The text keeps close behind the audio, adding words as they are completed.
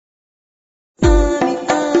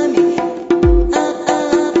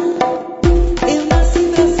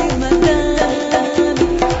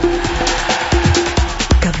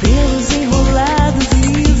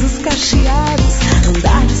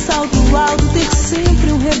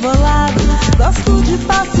rebolado. Gosto de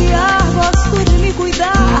passear, gosto de me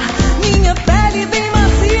cuidar. Minha pele bem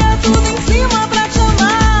macia, tudo em cima pra te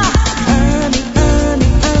amar. Ame, ame,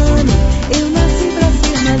 ame, eu nasci pra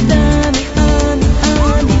ser madame. Ame,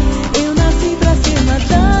 ame, eu nasci pra ser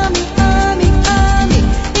madame. Ame, ame,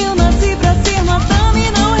 eu nasci pra ser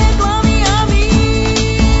madame. Não reclame a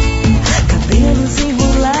mim. Cabelos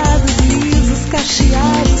enrolados, lisos,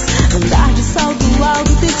 cacheados, andar de salto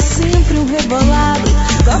alto, ter sempre um rebolado.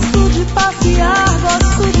 Gosto de passear,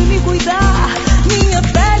 gosto de me cuidar. Minha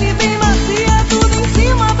pele bem macia, tudo em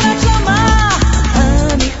cima pra te amar.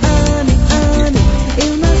 Ame, ame, ame,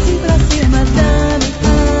 eu nasci pra ser madame.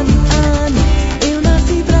 Ame, ame, eu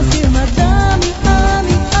nasci pra ser madame.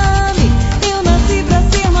 Ame, ame, eu nasci pra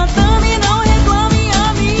ser madame. Não reclame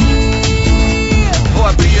a mim. Vou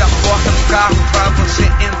abrir a porta do carro pra você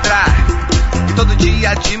entrar. E todo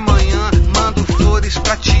dia de manhã mando flores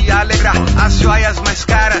pra te alegrar. As joias mais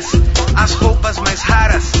caras, as roupas mais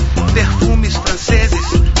raras, perfumes franceses,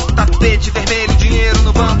 tapete vermelho, dinheiro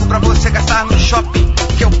no banco pra você gastar no shopping.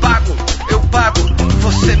 Que eu pago,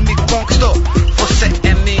 você me